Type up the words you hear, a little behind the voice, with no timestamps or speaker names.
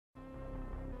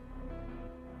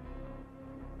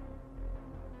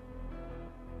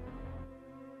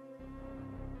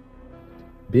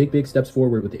Big steps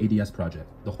forward with the ADS project.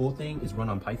 The whole thing is run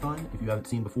on Python, if you haven't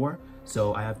seen before.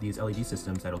 So I have these LED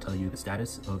systems that'll tell you the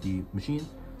status of the machine.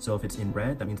 So if it's in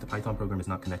red, that means the Python program is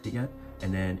not connected yet.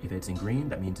 And then if it's in green,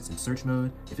 that means it's in search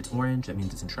mode. If it's orange, that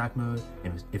means it's in track mode.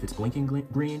 And if it's blinking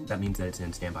green, that means that it's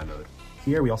in standby mode.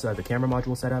 Here we also have the camera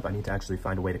module set up. I need to actually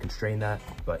find a way to constrain that.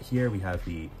 But here we have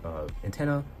the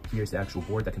antenna. Here's the actual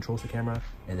board that controls the camera.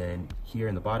 And then here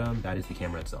in the bottom, that is the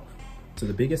camera itself. So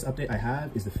the biggest update I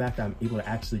have is the fact that I'm able to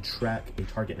actually track a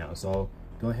target now. So I'll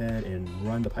go ahead and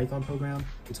run the Python program.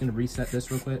 It's gonna reset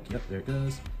this real quick. Yep, there it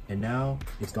goes. And now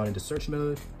it's gone into search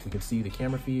mode. We can see the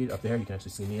camera feed up there. You can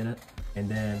actually see me in it. And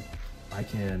then I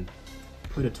can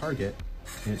put a target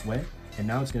in its way. And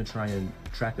now it's gonna try and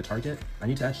track the target. I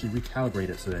need to actually recalibrate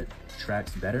it so that it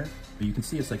tracks better. But you can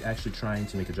see it's like actually trying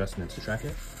to make adjustments to track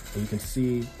it. And you can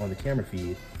see on the camera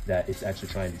feed that it's actually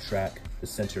trying to track the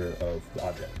center of the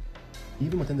object.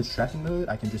 Even within this tracking mode,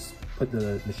 I can just put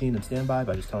the machine in standby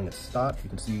by just telling it stop. You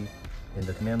can see in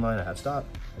the command line I have stop.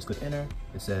 Just click enter.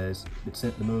 It says it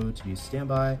sent the mode to be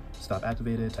standby, stop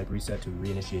activated, type reset to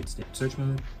reinitiate search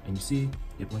mode. And you see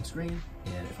it blinks green.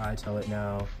 And if I tell it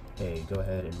now, hey, go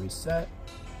ahead and reset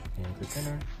and click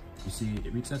enter, you see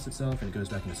it resets itself and it goes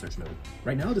back into search mode.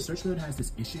 Right now, the search mode has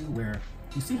this issue where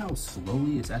you see how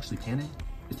slowly it's actually panning?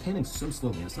 It's panning so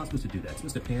slowly, and it's not supposed to do that. It's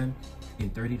supposed to pan in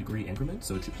 30-degree increments,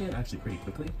 so it should pan actually pretty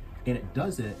quickly. And it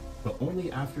does it, but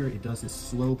only after it does this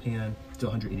slow pan to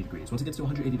 180 degrees. Once it gets to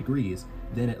 180 degrees,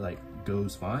 then it like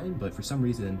goes fine, but for some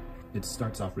reason, it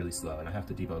starts off really slow, and I have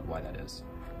to debug why that is.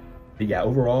 But yeah,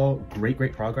 overall, great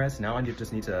progress. Now I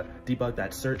just need to debug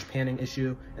that search panning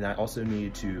issue, and I also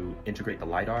need to integrate the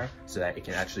LiDAR so that it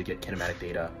can actually get kinematic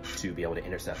data to be able to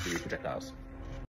intercept the projectiles.